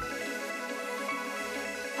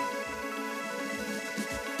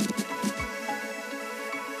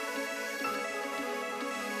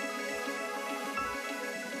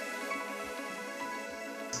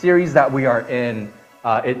series that we are in,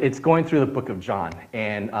 it's going through the book of John.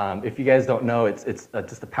 And if you guys don't know, it's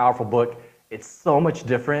just a powerful book. It's so much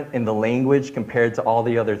different in the language compared to all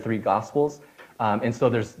the other three Gospels. And so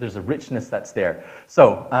there's a richness that's there.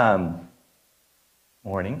 So,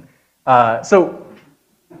 morning. So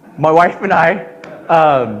my wife and I,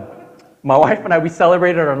 we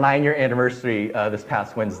celebrated our 9-year anniversary this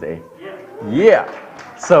past Wednesday. Yeah.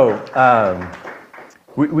 So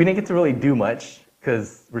we didn't get to really do much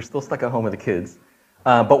because we're still stuck at home with the kids.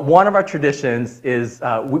 But one of our traditions is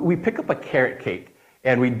we pick up a carrot cake,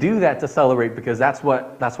 and we do that to celebrate because that's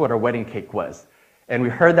what our wedding cake was. And we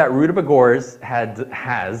heard that Rudabagores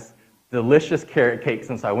has delicious carrot cakes,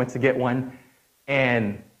 and so I went to get one,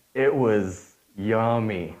 and it was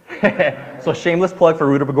yummy. So shameless plug for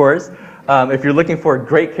Rudabagores. If you're looking for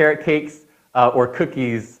great carrot cakes or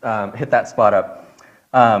cookies, hit that spot up.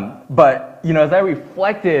 But as I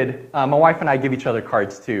reflected, my wife and I give each other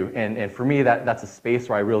cards too, and for me that's a space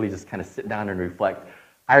where I really just kind of sit down and reflect.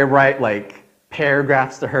 I write like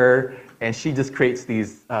paragraphs to her, and she just creates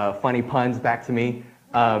these funny puns back to me,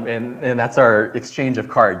 and that's our exchange of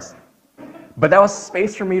cards. But that was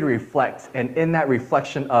space for me to reflect, and in that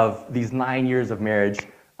reflection of these 9 years of marriage,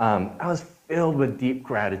 I was filled with deep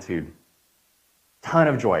gratitude, ton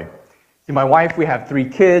of joy. See, my wife, we have 3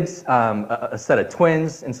 kids, a set of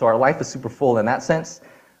twins, and so our life is super full in that sense.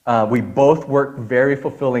 We both work very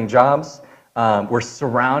fulfilling jobs. We're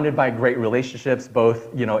surrounded by great relationships,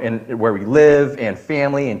 both in where we live and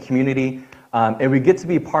family and community, and we get to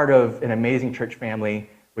be part of an amazing church family,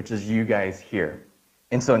 which is you guys here.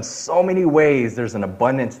 And so in so many ways, there's an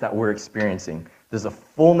abundance that we're experiencing. There's a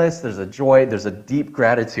fullness, there's a joy, there's a deep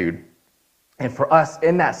gratitude. And for us,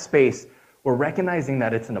 in that space, we're recognizing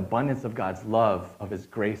that it's an abundance of God's love, of His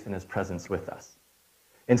grace and His presence with us.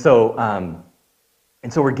 And so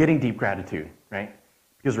we're getting deep gratitude, right?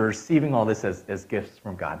 Because we're receiving all this as gifts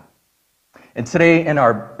from God. And today in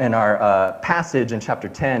our passage in chapter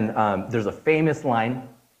 10, there's a famous line,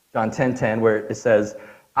 John 10:10, where it says,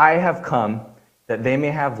 "I have come that they may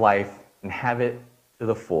have life and have it to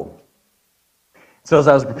the full." So as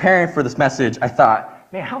I was preparing for this message, I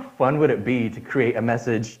thought, man, how fun would it be to create a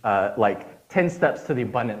message like 10 steps to the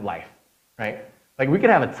abundant life, right? Like we could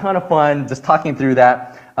have a ton of fun just talking through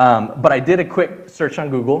that. But I did a quick search on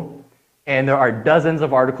Google, and there are dozens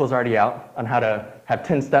of articles already out on how to have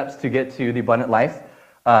 10 steps to get to the abundant life.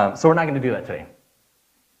 So we're not going to do that today.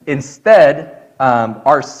 Instead,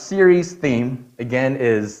 our series theme, again,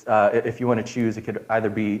 is, if you want to choose, it could either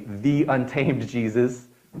be The Untamed Jesus,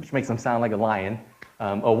 which makes him sound like a lion,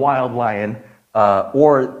 a wild lion,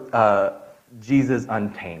 or Jesus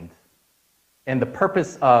Untamed. And the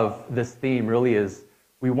purpose of this theme really is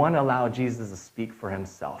we want to allow Jesus to speak for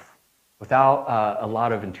himself without a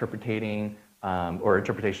lot of interpretation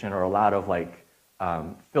or a lot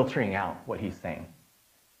of filtering out what he's saying.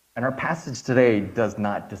 And our passage today does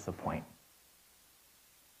not disappoint.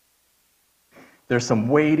 There's some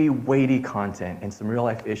weighty content and some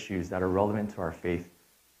real-life issues that are relevant to our faith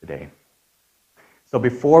today. So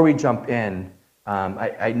before we jump in,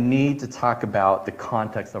 I need to talk about the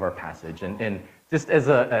context of our passage. And just as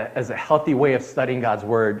a healthy way of studying God's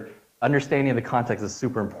Word, understanding the context is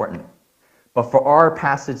super important. But for our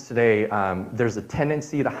passage today, there's a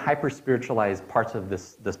tendency to hyper-spiritualize parts of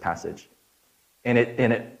this passage. And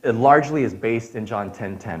it largely is based in John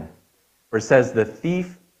 10:10, where it says, "The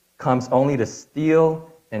thief comes only to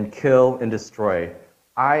steal and kill and destroy.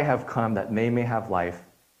 I have come that they may have life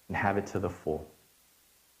and have it to the full."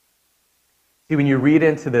 See, when you read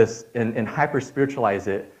into this and hyper-spiritualize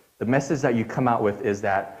it, the message that you come out with is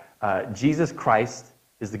that Jesus Christ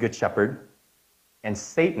is the Good Shepherd, and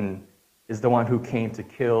Satan is the one who came to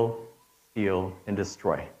kill, steal, and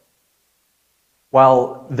destroy.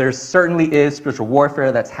 While there certainly is spiritual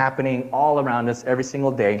warfare that's happening all around us every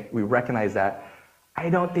single day, we recognize that, I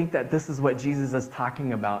don't think that this is what Jesus is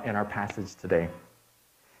talking about in our passage today.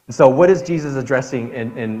 And so what is Jesus addressing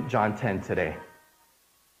in John 10 today?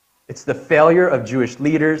 It's the failure of Jewish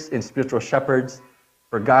leaders and spiritual shepherds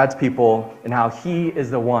for God's people and how He is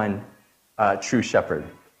the one true shepherd.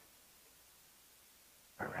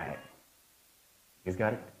 All right. You guys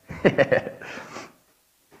got it?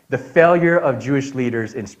 The failure of Jewish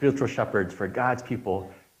leaders and spiritual shepherds for God's people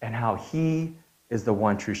and how He is the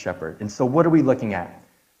one true shepherd. And so what are we looking at?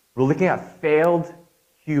 We're looking at failed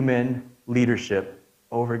human leadership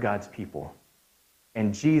over God's people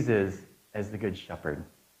and Jesus as the Good Shepherd.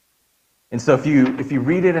 And so if you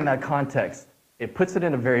read it in that context, it puts it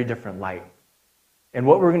in a very different light. And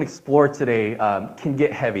what we're going to explore today can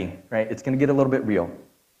get heavy, right? It's going to get a little bit real.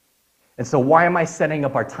 And so why am I setting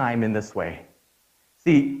up our time in this way?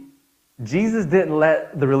 See, Jesus didn't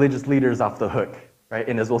let the religious leaders off the hook, right?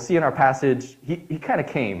 And as we'll see in our passage, he kind of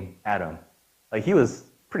came at them. Like, he was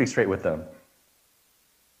pretty straight with them.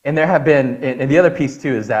 And there have been, and the other piece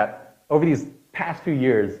too is that over these past few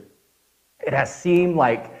years, it has seemed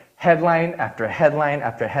like headline after headline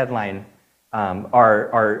after headline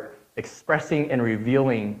are expressing and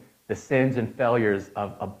revealing the sins and failures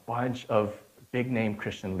of a bunch of big-name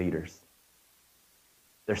Christian leaders.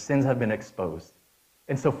 Their sins have been exposed.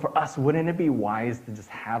 And so for us, wouldn't it be wise to just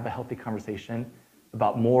have a healthy conversation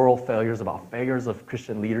about moral failures, about failures of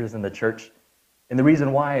Christian leaders in the church? And the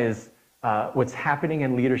reason why is what's happening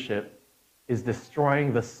in leadership is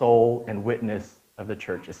destroying the soul and witness of the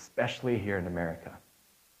church, especially here in America.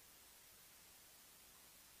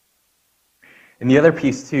 And the other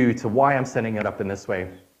piece, too, to why I'm setting it up in this way,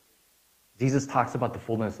 Jesus talks about the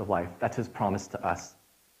fullness of life. That's his promise to us.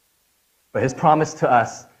 But his promise to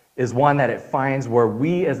us is one that it finds where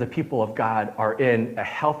we as the people of God are in a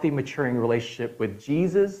healthy, maturing relationship with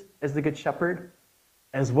Jesus as the Good Shepherd,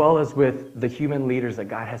 as well as with the human leaders that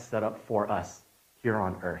God has set up for us here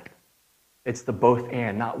on earth. It's the both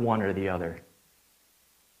and, not one or the other.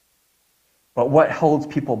 But what holds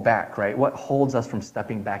people back, right? What holds us from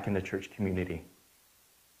stepping back into church community?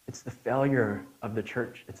 It's the failure of the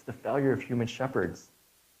church. It's the failure of human shepherds.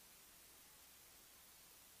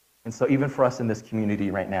 And so even for us in this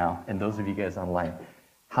community right now, and those of you guys online,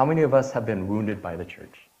 how many of us have been wounded by the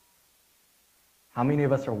church? How many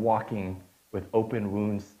of us are walking with open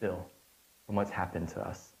wounds still from what's happened to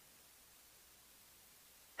us?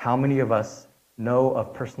 How many of us know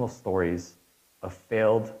of personal stories of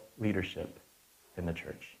failed leadership in the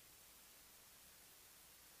church?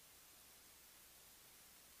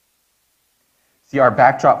 See, our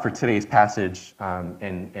backdrop for today's passage,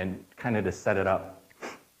 and kind of to set it up,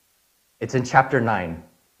 it's in chapter 9.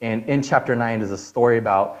 And in chapter 9 is a story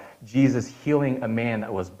about Jesus healing a man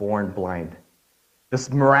that was born blind.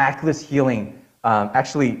 This miraculous healing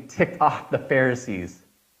actually ticked off the Pharisees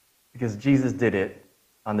because Jesus did it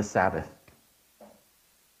on the Sabbath.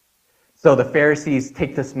 So the Pharisees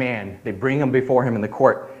take this man, they bring him before him in the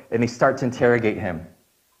court, and they start to interrogate him.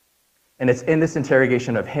 And it's in this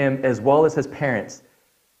interrogation of him, as well as his parents,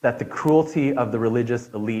 that the cruelty of the religious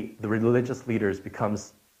elite, the religious leaders,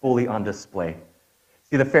 becomes fully on display.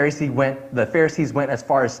 See, the Pharisees went as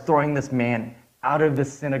far as throwing this man out of the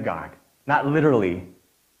synagogue. Not literally,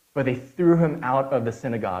 but they threw him out of the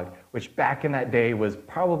synagogue, which back in that day was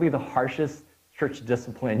probably the harshest church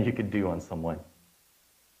discipline you could do on someone.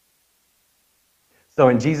 So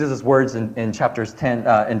in Jesus' words in chapters 10,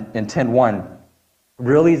 in 10:1,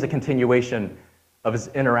 really is a continuation of his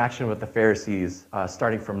interaction with the Pharisees,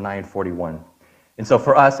 starting from 9:41. And so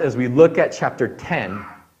for us, as we look at chapter 10,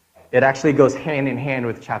 it actually goes hand in hand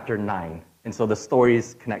with chapter 9. And so the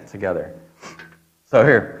stories connect together. So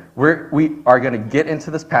here, we are going to get into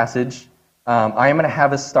this passage. I am going to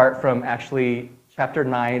have us start from actually chapter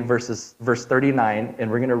 9, verse 39, and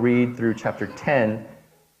we're going to read through chapter 10,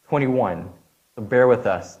 21. So bear with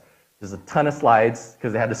us. There's a ton of slides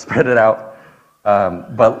because they had to spread it out.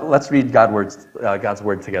 But let's read God's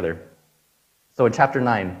word together. So in chapter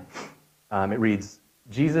 9, it reads,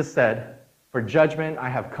 Jesus said, "For judgment I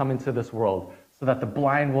have come into this world, so that the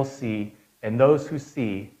blind will see, and those who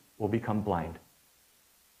see will become blind."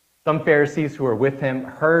 Some Pharisees who were with him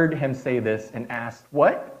heard him say this and asked,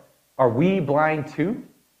 "What? Are we blind too?"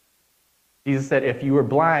 Jesus said, "If you were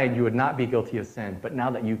blind, you would not be guilty of sin. But now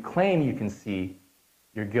that you claim you can see,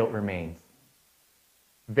 your guilt remains.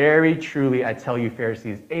 Very truly, I tell you,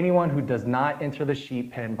 Pharisees, anyone who does not enter the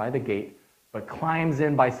sheep pen by the gate, but climbs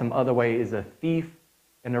in by some other way is a thief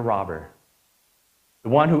and a robber. The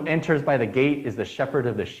one who enters by the gate is the shepherd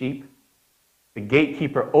of the sheep. The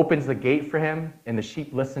gatekeeper opens the gate for him, and the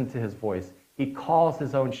sheep listen to his voice. He calls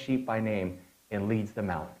his own sheep by name and leads them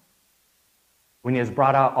out. When he has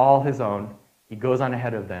brought out all his own, he goes on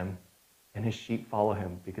ahead of them, and his sheep follow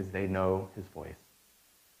him because they know his voice.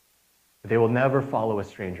 But they will never follow a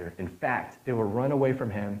stranger. In fact, they will run away from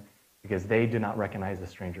him because they do not recognize a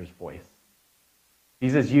stranger's voice."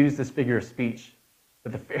 Jesus used this figure of speech,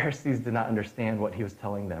 but the Pharisees did not understand what he was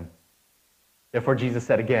telling them. Therefore, Jesus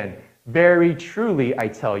said again, "Very truly, I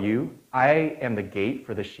tell you, I am the gate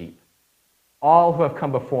for the sheep. All who have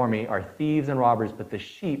come before me are thieves and robbers, but the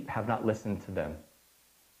sheep have not listened to them.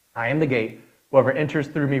 I am the gate. Whoever enters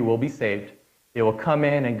through me will be saved. They will come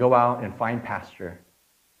in and go out and find pasture.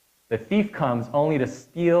 The thief comes only to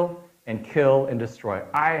steal and kill and destroy.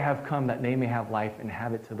 I have come that they may have life and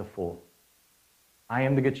have it to the full. I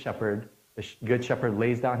am the good shepherd. The good shepherd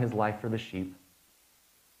lays down his life for the sheep.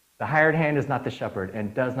 The hired hand is not the shepherd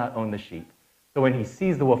and does not own the sheep. So when he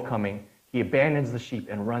sees the wolf coming, he abandons the sheep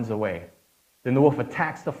and runs away. Then the wolf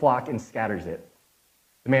attacks the flock and scatters it.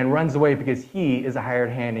 The man runs away because he is a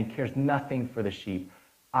hired hand and cares nothing for the sheep.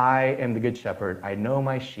 I am the good shepherd. I know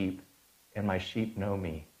my sheep, and my sheep know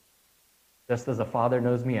me. Just as the Father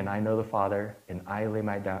knows me, and I know the Father, and I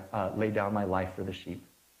lay down my life for the sheep.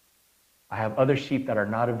 I have other sheep that are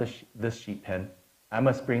not of this sheep pen. I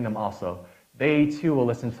must bring them also. They too will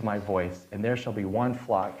listen to my voice, and there shall be one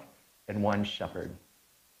flock and one shepherd.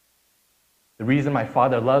 The reason my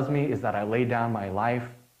Father loves me is that I lay down my life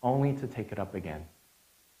only to take it up again.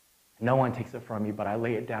 No one takes it from me, but I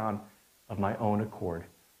lay it down of my own accord.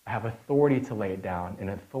 I have authority to lay it down and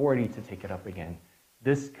authority to take it up again.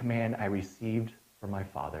 This command I received from my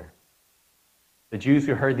Father. The Jews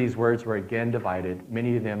who heard these words were again divided.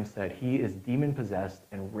 Many of them said, he is demon-possessed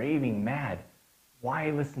and raving mad. Why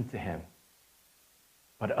listen to him?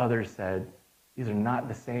 But others said, these are not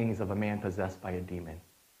the sayings of a man possessed by a demon.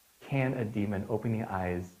 Can a demon open the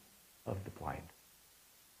eyes of the blind?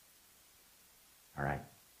 All right.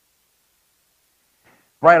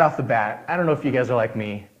 Right off the bat, I don't know if you guys are like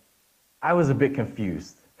me, I was a bit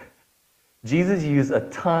confused. Jesus used a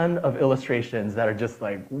ton of illustrations that are just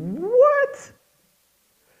like, what?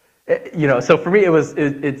 So for me,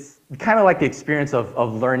 it's kind of like the experience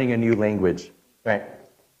of learning a new language, right?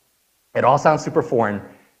 It all sounds super foreign.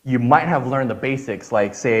 You might have learned the basics,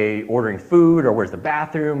 like, say, ordering food, or where's the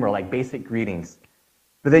bathroom, or like basic greetings.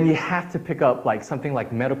 But then you have to pick up like something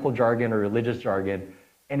like medical jargon or religious jargon,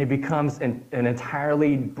 and it becomes an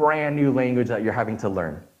entirely brand new language that you're having to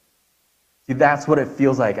learn. See, that's what it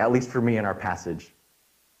feels like, at least for me in our passage.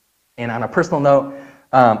 And on a personal note,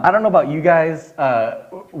 I don't know about you guys,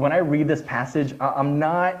 when I read this passage, I'm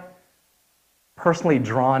not personally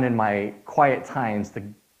drawn in my quiet times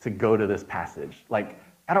to go to this passage. Like,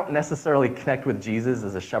 I don't necessarily connect with Jesus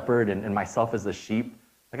as a shepherd and myself as a sheep.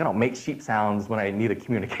 Like, I don't make sheep sounds when I need to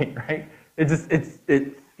communicate, right?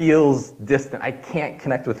 It feels distant. I can't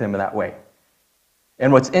connect with him in that way.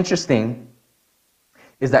 And what's interesting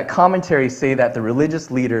is that commentaries say that the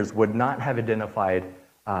religious leaders would not have identified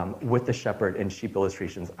with the shepherd in sheep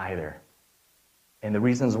illustrations either. And the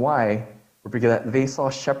reasons why were because they saw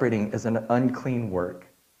shepherding as an unclean work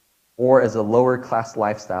or as a lower class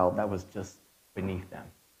lifestyle that was just beneath them.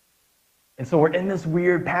 And so we're in this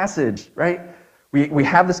weird passage, right? We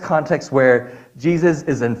have this context where Jesus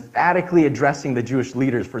is emphatically addressing the Jewish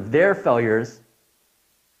leaders for their failures,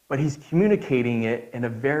 but he's communicating it in a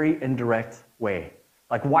very indirect way.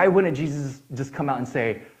 Like, why wouldn't Jesus just come out and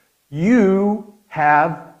say, you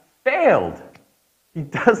have failed? He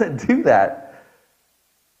doesn't do that.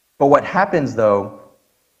 But what happens, though,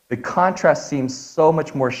 the contrast seems so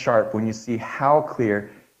much more sharp when you see how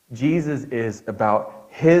clear Jesus is about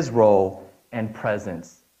his role and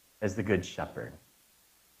presence as the Good Shepherd.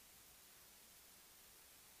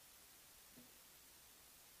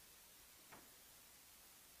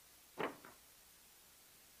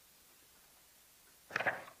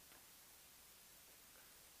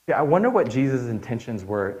 Yeah, I wonder what Jesus' intentions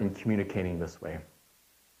were in communicating this way.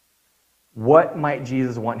 What might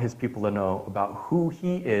Jesus want his people to know about who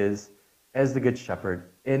he is as the Good Shepherd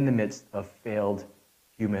in the midst of failed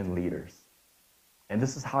human leaders? And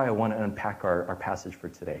this is how I want to unpack our passage for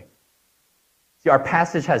today. See, our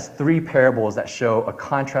passage has three parables that show a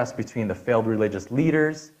contrast between the failed religious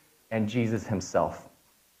leaders and Jesus himself.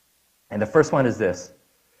 And the first one is this.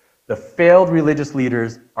 The failed religious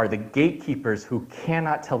leaders are the gatekeepers who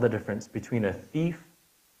cannot tell the difference between a thief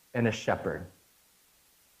and a shepherd.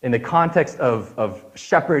 In the context of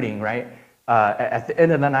shepherding, right, at the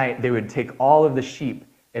end of the night, they would take all of the sheep,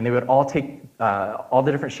 and they would all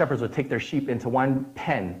the different shepherds would take their sheep into one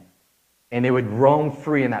pen, and they would roam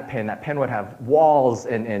free in that pen. That pen would have walls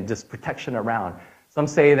and just protection around. Some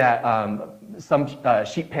say that some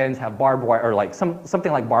sheep pens have barbed wire, or like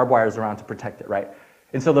something like barbed wires around to protect it, right?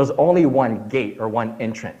 And so there's only one gate or one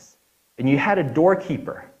entrance. And you had a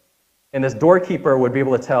doorkeeper. And this doorkeeper would be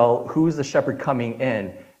able to tell who's the shepherd coming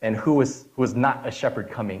in and who was not a shepherd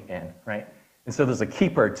coming in, right? And so there's a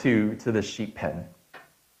keeper to the sheep pen.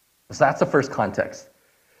 So that's the first context.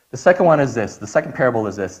 The second one is this. The second parable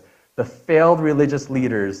is this. The failed religious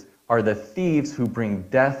leaders are the thieves who bring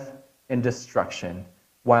death and destruction,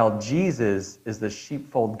 while Jesus is the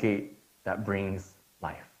sheepfold gate that brings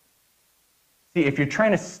life. See, if you're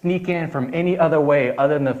trying to sneak in from any other way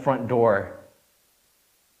other than the front door,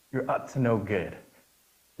 you're up to no good.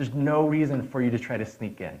 There's no reason for you to try to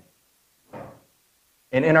sneak in.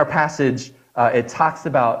 And in our passage, it talks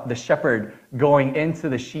about the shepherd going into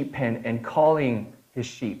the sheep pen and calling his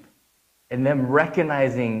sheep, and them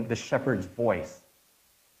recognizing the shepherd's voice.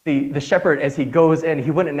 See, the shepherd, as he goes in, he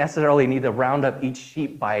wouldn't necessarily need to round up each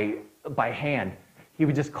sheep by hand. He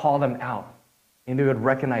would just call them out, and they would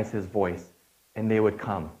recognize his voice, and they would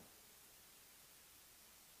come.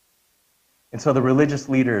 And so the religious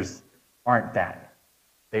leaders aren't that.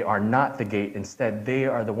 They are not the gate. Instead, they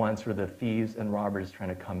are the ones who are the thieves and robbers trying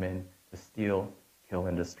to come in to steal, kill,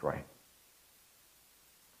 and destroy.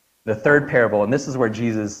 The third parable, and this is where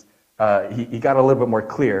Jesus, he got a little bit more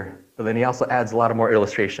clear, but then he also adds a lot of more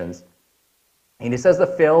illustrations. And he says the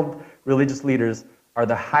failed religious leaders are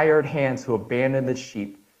the hired hands who abandon the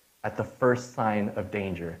sheep at the first sign of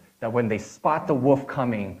danger. That when they spot the wolf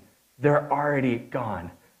coming, they're already gone.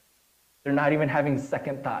 They're not even having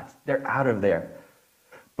second thoughts. They're out of there.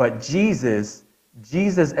 But Jesus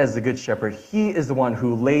as the good shepherd, he is the one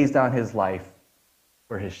who lays down his life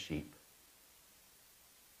for his sheep.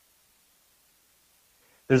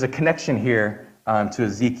 There's a connection here to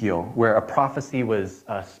Ezekiel, where a prophecy was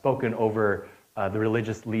spoken over the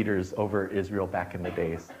religious leaders over Israel back in the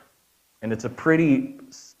days. And it's a pretty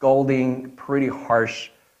scolding, pretty harsh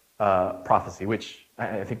prophecy, which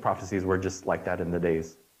I think prophecies were just like that in the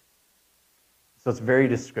days. So it's very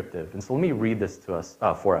descriptive. And so let me read this to us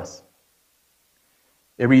for us.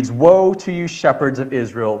 It reads, "Woe to you, shepherds of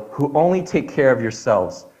Israel, who only take care of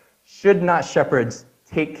yourselves. Should not shepherds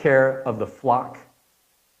take care of the flock?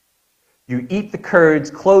 You eat the curds,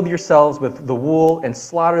 clothe yourselves with the wool, and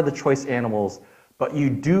slaughter the choice animals, but you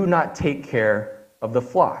do not take care of the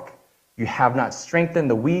flock. You have not strengthened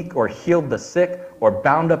the weak, or healed the sick, or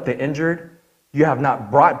bound up the injured. You have not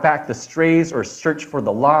brought back the strays, or searched for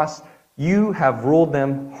the lost. You have ruled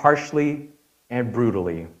them harshly and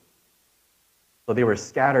brutally." So they were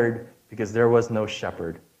scattered because there was no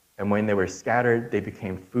shepherd. And when they were scattered, they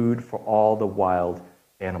became food for all the wild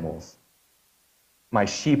animals. My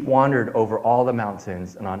sheep wandered over all the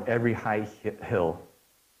mountains and on every high hill.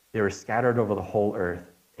 They were scattered over the whole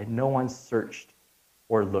earth, and no one searched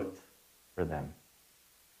or looked for them.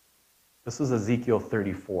 This was Ezekiel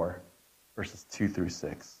 34, verses 2 through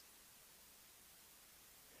 6.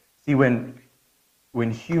 See, when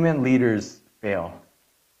human leaders fail,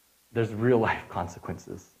 there's real life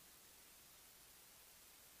consequences.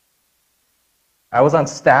 I was on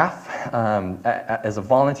staff as a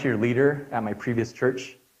volunteer leader at my previous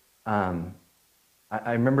church. I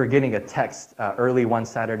remember getting a text early one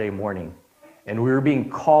Saturday morning, and we were being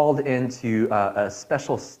called into a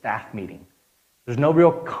special staff meeting. There's no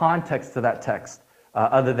real context to that text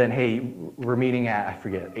other than, hey, we're meeting at, I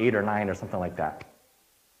forget, 8 or 9 or something like that.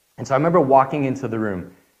 And so I remember walking into the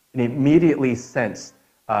room and immediately sensed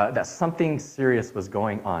that something serious was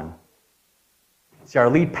going on. See, our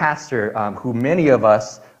lead pastor, who many of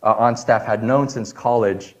us on staff had known since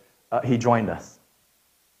college, he joined us.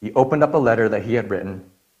 He opened up a letter that he had written.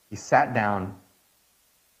 He sat down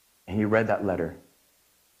and he read that letter,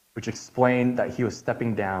 which explained that he was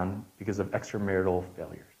stepping down because of extramarital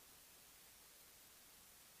failures.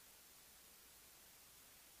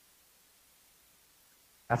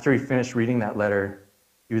 After he finished reading that letter,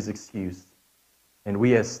 he was excused, and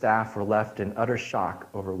we as staff were left in utter shock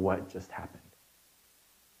over what just happened.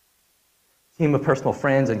 A team of personal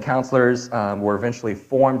friends and counselors were eventually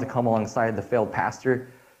formed to come alongside the failed pastor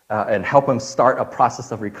and help him start a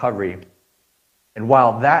process of recovery. And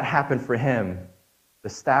while that happened for him, the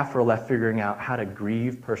staff were left figuring out how to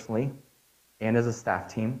grieve personally and as a staff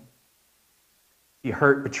team. The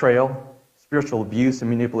hurt, betrayal, spiritual abuse, and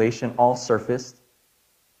manipulation all surfaced.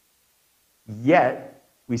 Yet,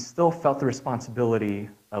 we still felt the responsibility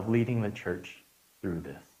of leading the church through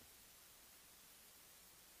this.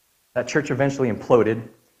 That church eventually imploded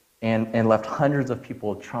and left hundreds of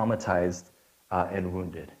people traumatized and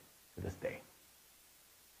wounded to this day.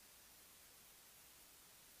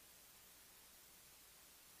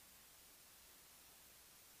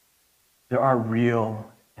 There are real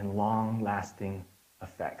and long-lasting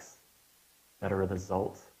effects that are a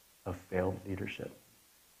result of failed leadership.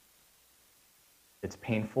 It's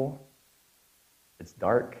painful, it's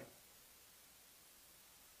dark,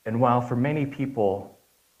 and while for many people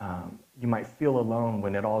you might feel alone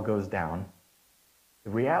when it all goes down,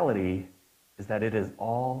 the reality is that it is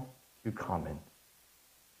all too common.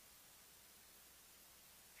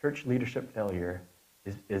 Church leadership failure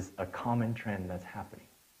is a common trend that's happening.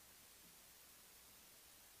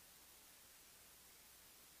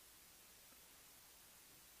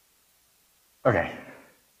 Okay,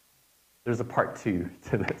 there's a part 2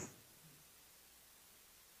 to this.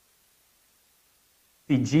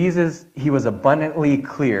 See, Jesus, he was abundantly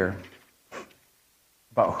clear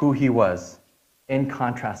about who he was in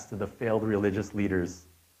contrast to the failed religious leaders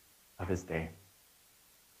of his day.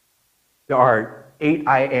 There are 8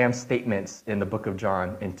 I am statements in the book of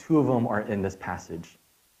John, and 2 of them are in this passage.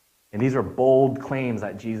 And these are bold claims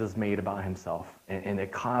that Jesus made about himself, and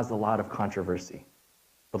it caused a lot of controversy.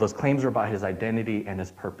 But those claims are about his identity and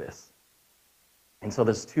his purpose. And so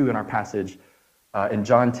there's 2 in our passage. In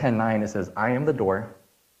John 10:9, it says, I am the door.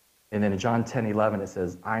 And then in John 10:11, it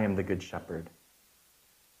says, I am the good shepherd.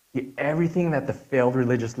 Everything that the failed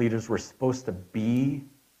religious leaders were supposed to be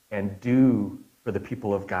and do for the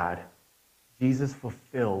people of God, Jesus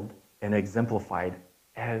fulfilled and exemplified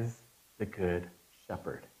as the good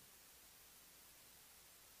shepherd.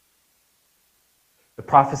 The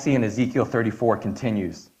prophecy in Ezekiel 34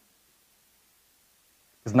 continues.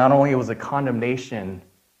 Because not only was it a condemnation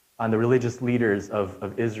on the religious leaders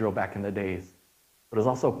of Israel back in the days, but it was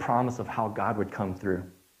also a promise of how God would come through.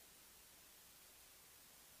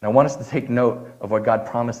 And I want us to take note of what God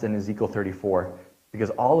promised in Ezekiel 34, because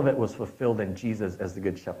all of it was fulfilled in Jesus as the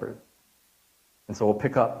good shepherd. And so we'll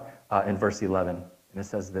pick up in verse 11, and it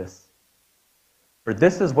says this. For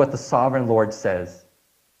this is what the sovereign Lord says,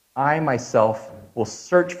 I myself will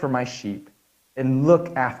search for my sheep and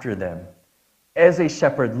look after them. As a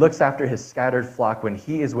shepherd looks after his scattered flock when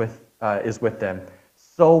he is with them,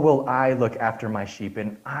 so will I look after my sheep,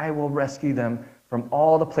 and I will rescue them from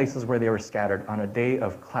all the places where they were scattered on a day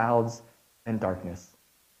of clouds and darkness.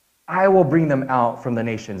 I will bring them out from the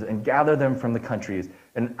nations and gather them from the countries,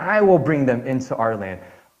 and I will bring them into our land.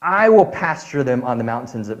 I will pasture them on the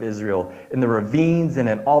mountains of Israel, in the ravines and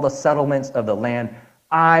in all the settlements of the land.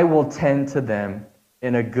 I will tend to them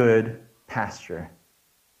in a good pasture.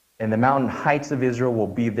 And the mountain heights of Israel will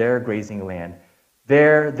be their grazing land.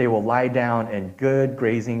 There they will lie down in good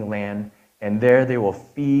grazing land, and there they will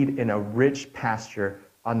feed in a rich pasture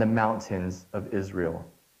on the mountains of Israel.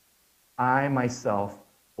 I myself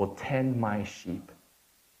will tend my sheep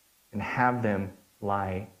and have them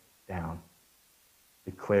lie down,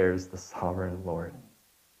 declares the sovereign Lord.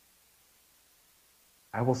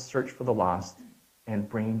 I will search for the lost and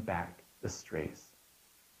bring back the strays.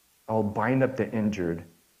 I will bind up the injured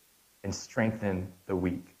and strengthen the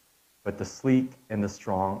weak. But the sleek and the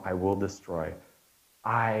strong I will destroy.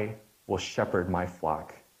 I will shepherd my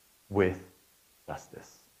flock with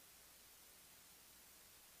justice.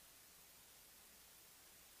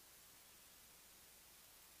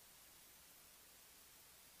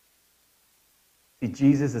 See,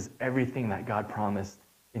 Jesus is everything that God promised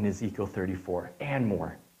in Ezekiel 34 and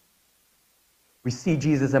more. We see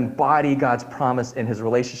Jesus embody God's promise in his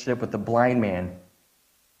relationship with the blind man.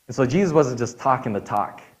 And so Jesus wasn't just talking the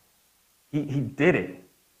talk. He did it.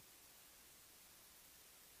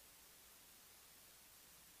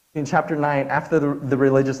 In chapter 9, after the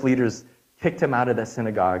religious leaders kicked him out of the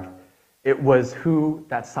synagogue, it was who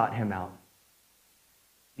that sought him out?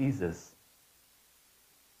 Jesus.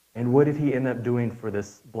 And what did he end up doing for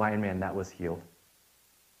this blind man that was healed?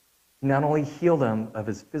 He not only healed him of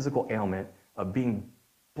his physical ailment, of being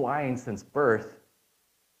blind since birth,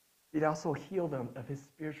 he also healed him of his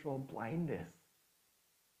spiritual blindness.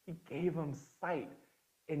 He gave him sight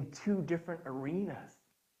in 2 different arenas.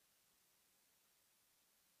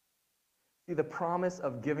 See, the promise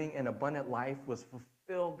of giving an abundant life was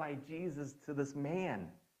fulfilled by Jesus to this man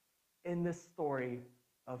in this story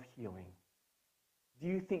of healing. Do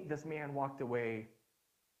you think this man walked away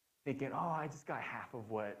thinking, oh, I just got half of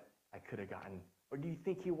what I could have gotten? Or do you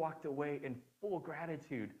think he walked away in full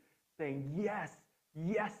gratitude, saying, yes,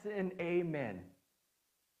 yes, and amen?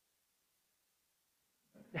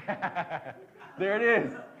 There it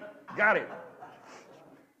is. Got it.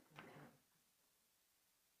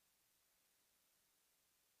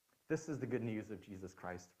 This is the good news of Jesus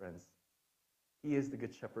Christ, friends. He is the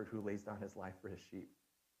good shepherd who lays down his life for his sheep.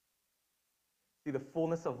 See, the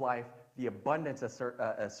fullness of life, the abundance, as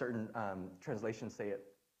certain translations say it,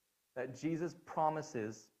 that Jesus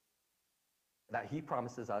promises, that he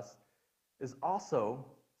promises us, is also,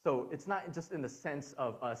 so it's not just in the sense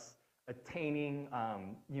of us attaining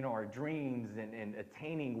our dreams and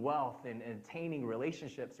attaining wealth and attaining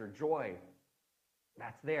relationships or joy.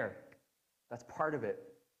 That's there. That's part of it.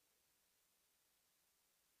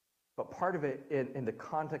 But part of it in the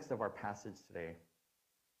context of our passage today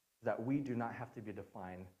is that we do not have to be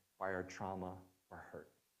defined by our trauma or hurt.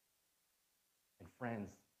 And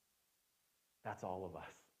friends, that's all of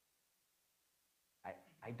us.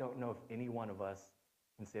 I don't know if any one of us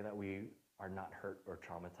can say that we are not hurt or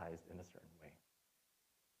traumatized in a certain way.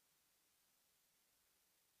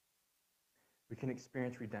 We can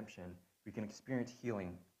experience redemption. We can experience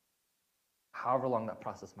healing, however long that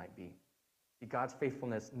process might be. See, God's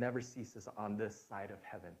faithfulness never ceases on this side of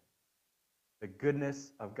heaven. The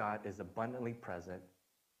goodness of God is abundantly present,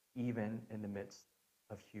 even in the midst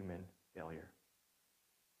of human failure.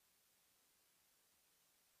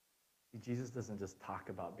 See, Jesus doesn't just talk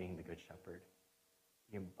about being the good shepherd.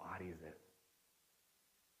 He embodies it.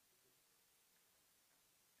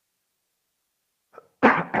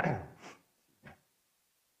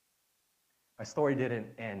 My story didn't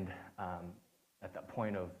end at that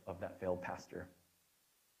point of that failed pastor.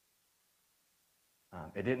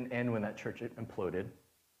 It didn't end when that church imploded.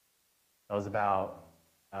 That was about,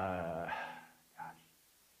 I've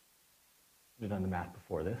done the math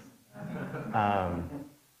before this.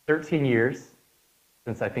 13 years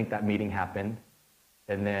since I think that meeting happened,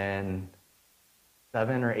 and then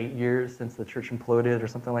 7 or 8 years since the church imploded or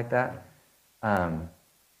something like that.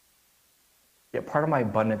 Yet part of my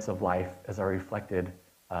abundance of life, as I reflected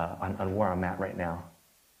on where I'm at right now,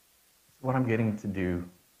 is what I'm getting to do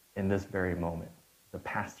in this very moment, the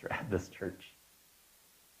pastor at this church.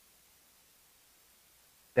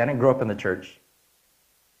 I didn't grow up in the church.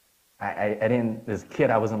 I didn't, as a kid,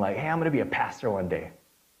 I wasn't like, hey, I'm going to be a pastor one day.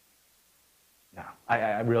 No,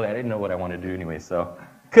 I didn't know what I wanted to do anyway, so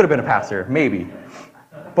could have been a pastor, maybe.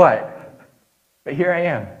 But here I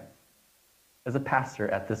am, as a pastor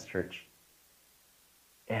at this church.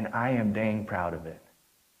 And I am dang proud of it.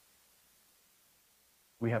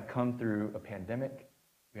 We have come through a pandemic.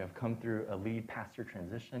 We have come through a lead pastor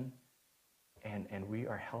transition. And we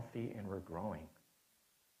are healthy and we're growing.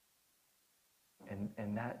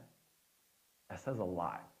 And that says a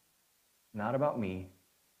lot. Not about me,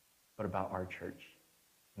 but about our church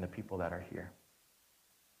and the people that are here.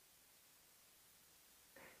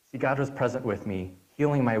 See, God was present with me,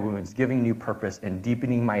 healing my wounds, giving new purpose, and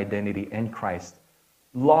deepening my identity in Christ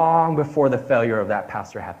long before the failure of that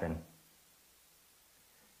pastor happened.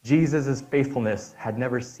 Jesus' faithfulness had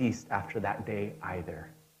never ceased after that day either.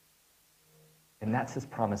 And that's his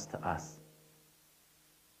promise to us.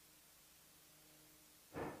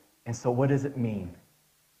 And so what does it mean?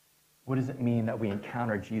 What does it mean that we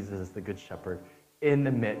encounter Jesus as the Good Shepherd in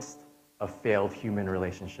the midst of failed human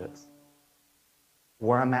relationships?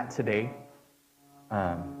 Where I'm at today,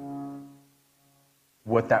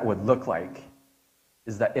 what that would look like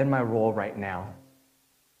is that in my role right now,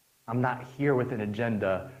 I'm not here with an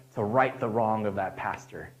agenda to right the wrong of that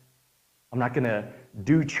pastor. I'm not going to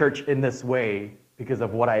do church in this way because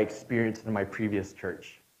of what I experienced in my previous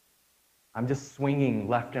church. I'm just swinging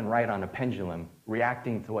left and right on a pendulum,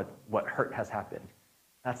 reacting to what hurt has happened.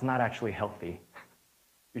 That's not actually healthy.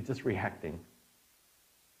 You're just reacting.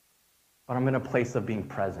 But I'm in a place of being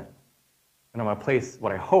present. And I'm in a place,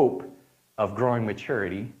 what I hope, of growing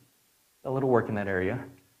maturity. A little work in that area.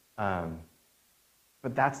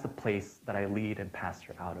 But that's the place that I lead and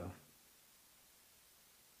pastor out of.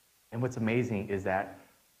 And what's amazing is that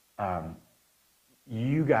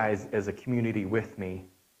you guys as a community with me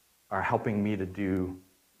are helping me to do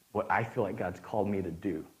what I feel like God's called me to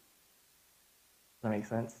do. Does that make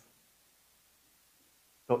sense?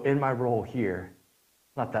 So in my role here,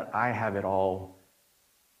 it's not that I have it all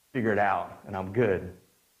figured out and I'm good,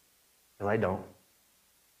 because I don't.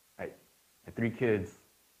 My 3 kids,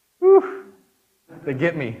 whew, they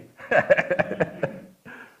get me.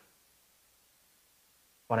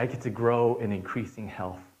 But I get to grow in increasing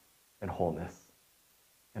health and wholeness.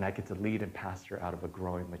 And I get to lead and pastor out of a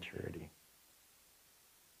growing maturity.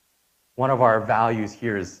 One of our values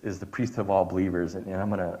here is the priesthood of all believers, and I'm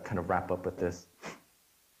going to kind of wrap up with this.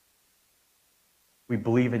 We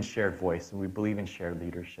believe in shared voice, and we believe in shared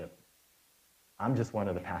leadership. I'm just one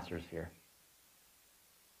of the pastors here.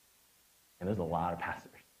 And there's a lot of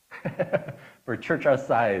pastors. For a church our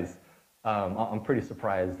size, I'm pretty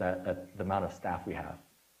surprised at the amount of staff we have.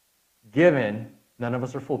 Given none of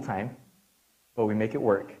us are full-time, but we make it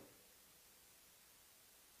work.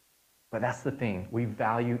 But that's the thing. We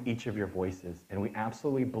value each of your voices, and we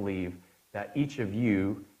absolutely believe that each of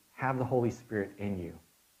you have the Holy Spirit in you,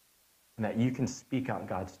 and that you can speak out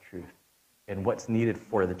God's truth and what's needed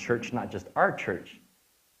for the church, not just our church,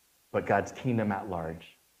 but God's kingdom at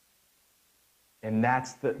large. And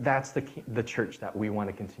that's the church that we want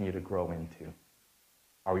to continue to grow into.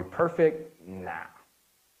 Are we perfect? Nah.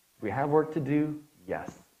 Do we have work to do?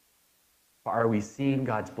 Yes. But are we seeing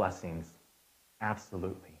God's blessings?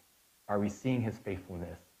 Absolutely. Are we seeing his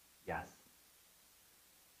faithfulness? Yes.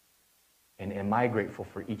 And am I grateful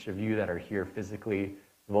for each of you that are here physically,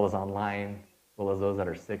 as well as online, as well as those that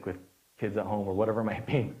are sick with kids at home or whatever it might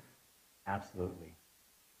be? Absolutely.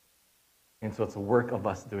 And so it's a work of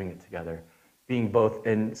us doing it together, being both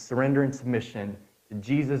in surrender and submission to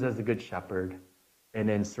Jesus as the Good Shepherd, and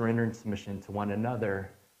in surrender and submission to one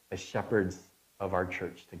another as shepherds of our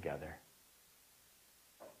church together.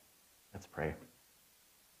 Let's pray.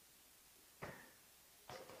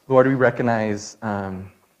 Lord, we recognize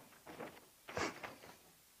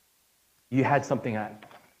you had something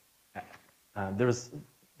there was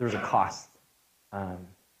a cost.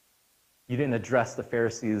 You didn't address the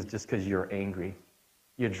Pharisees just because you're angry.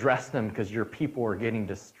 You addressed them because your people were getting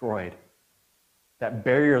destroyed. That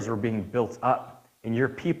barriers were being built up, and your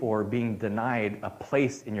people were being denied a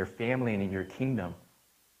place in your family and in your kingdom.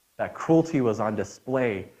 That cruelty was on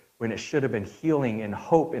display when it should have been healing and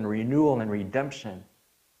hope and renewal and redemption.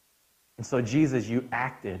 And so, Jesus, you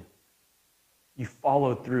acted. You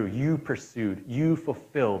followed through. You pursued. You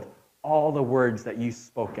fulfilled all the words that you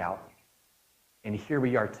spoke out. And here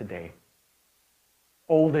we are today,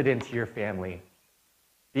 folded into your family,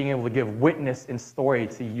 being able to give witness and story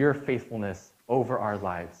to your faithfulness over our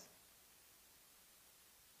lives.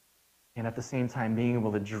 And at the same time, being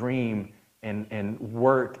able to dream and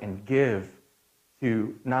work and give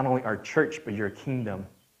to not only our church, but your kingdom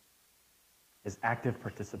as active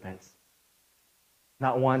participants.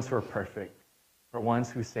 Not ones who are perfect, but ones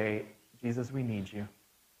who say, Jesus, we need you.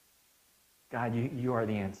 God, you are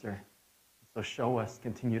the answer. So show us,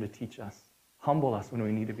 continue to teach us. Humble us when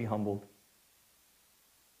we need to be humbled.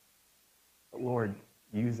 But Lord,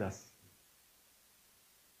 use us.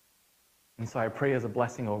 And so I pray as a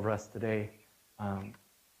blessing over us today.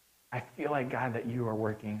 I feel like, God, that you are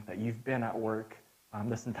working, that you've been at work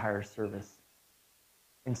this entire service.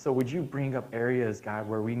 And so would you bring up areas, God,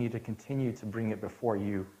 where we need to continue to bring it before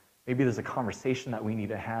you? Maybe there's a conversation that we need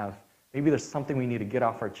to have. Maybe there's something we need to get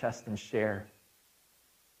off our chest and share.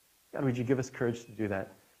 God, would you give us courage to do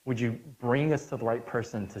that? Would you bring us to the right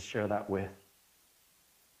person to share that with?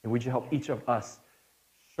 And would you help each of us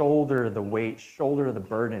shoulder the weight, shoulder the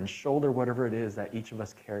burden, shoulder whatever it is that each of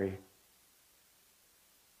us carry?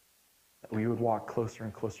 That we would walk closer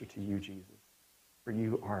and closer to you, Jesus. For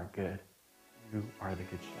you are good. You are the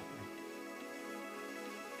good shepherd.